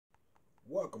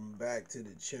Welcome back to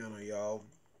the channel, y'all.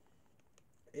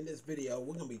 In this video,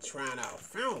 we're gonna be trying out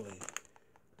finally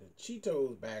the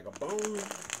Cheetos bag of bones,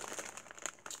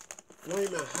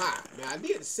 flaming hot. Now I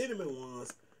did the cinnamon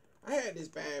ones. I had this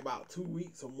bag about 2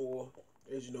 weeks or more.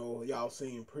 As you know, y'all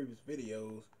seen previous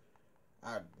videos.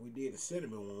 We did the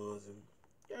cinnamon ones, and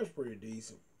that was pretty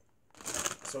decent.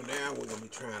 So now we're gonna be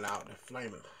trying out the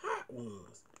flaming hot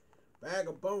ones, bag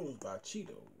of bones by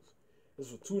Cheetos. This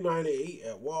was $2.98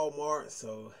 at Walmart,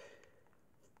 so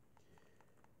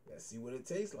let's see what it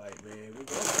tastes like, man. We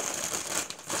go.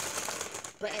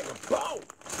 Bag of bones.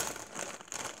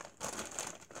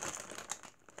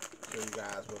 Show you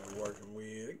guys what I'm working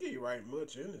with. They give you right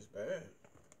much in this bag.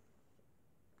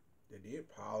 They did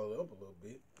pile it up a little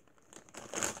bit.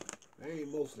 They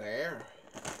ain't mostly air.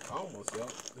 Almost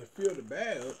up. They fill the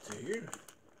bag up to here.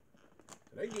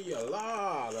 So they give you a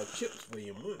lot of chips for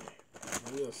your money.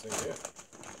 We'll say that.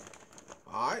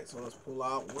 Alright, so let's pull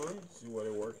out one, see what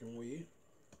they're working with.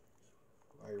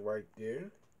 Like right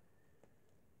there.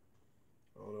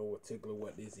 I don't know particularly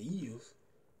what this is.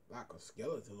 Like a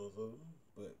skeleton or something.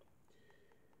 But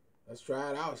let's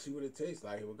try it out, see what it tastes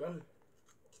like. Here we go.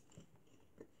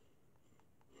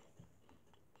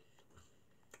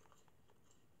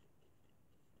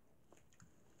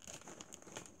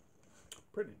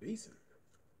 Pretty decent.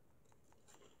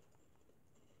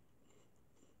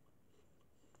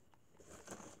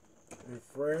 And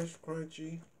fresh,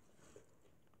 crunchy.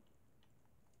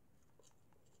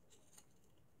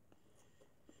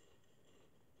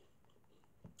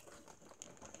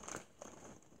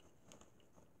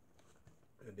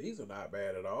 And these are not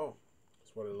bad at all.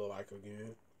 That's what it look like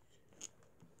again.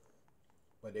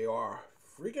 But they are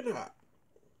freaking hot.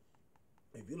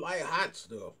 If you like hot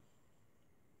stuff,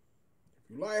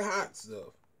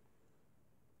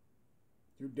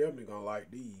 you're definitely gonna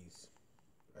like these.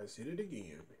 Let's hit it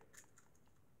again.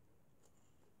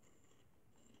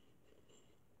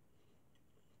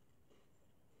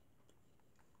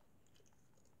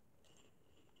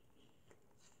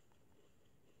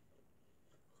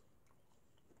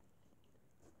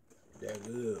 They're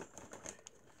good.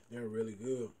 They're really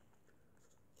good.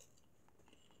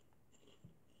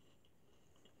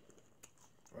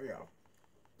 Oh yeah,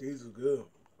 these are good.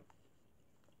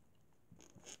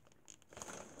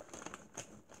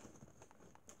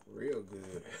 Real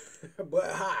good.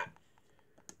 But hot.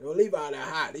 Don't leave out that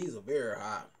hot. These are very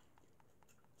hot.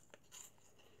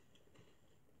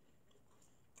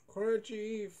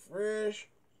 Crunchy, fresh.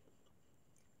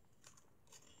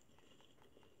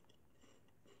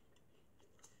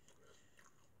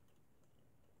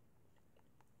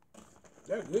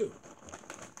 They're good.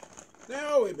 They've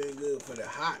always been good for the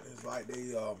hotness. Like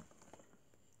they I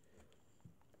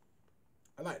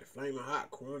like the flaming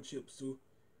hot corn chips too.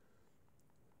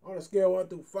 On a scale 1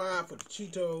 through 5 for the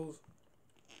Cheetos,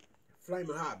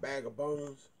 flaming hot bag of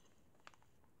bones,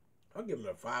 I'll give them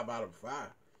a 5 out of 5.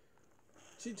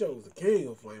 Cheetos the king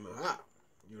of flaming hot,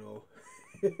 you know.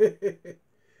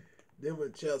 Them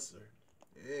and Chester,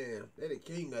 yeah, they're the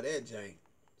king of that jank.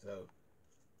 So,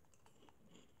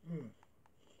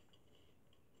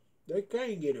 they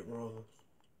can't get it wrong.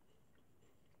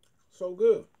 So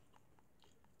good.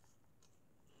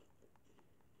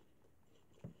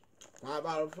 5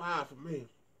 out of 5 for me.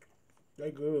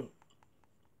 They good.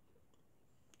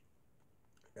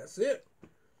 That's it.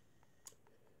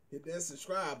 Hit that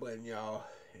subscribe button, y'all.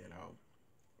 You know,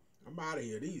 I'm out of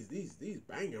here. These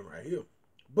banging right here.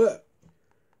 But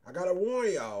I gotta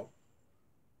warn y'all.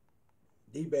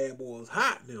 These bad boys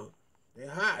hot now. They're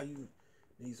hot. You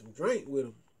need some drink with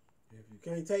them. If you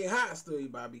can't take hot stuff, you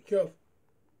better be careful.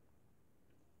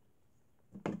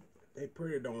 They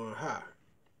pretty darn hot.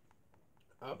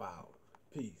 About.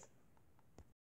 Peace.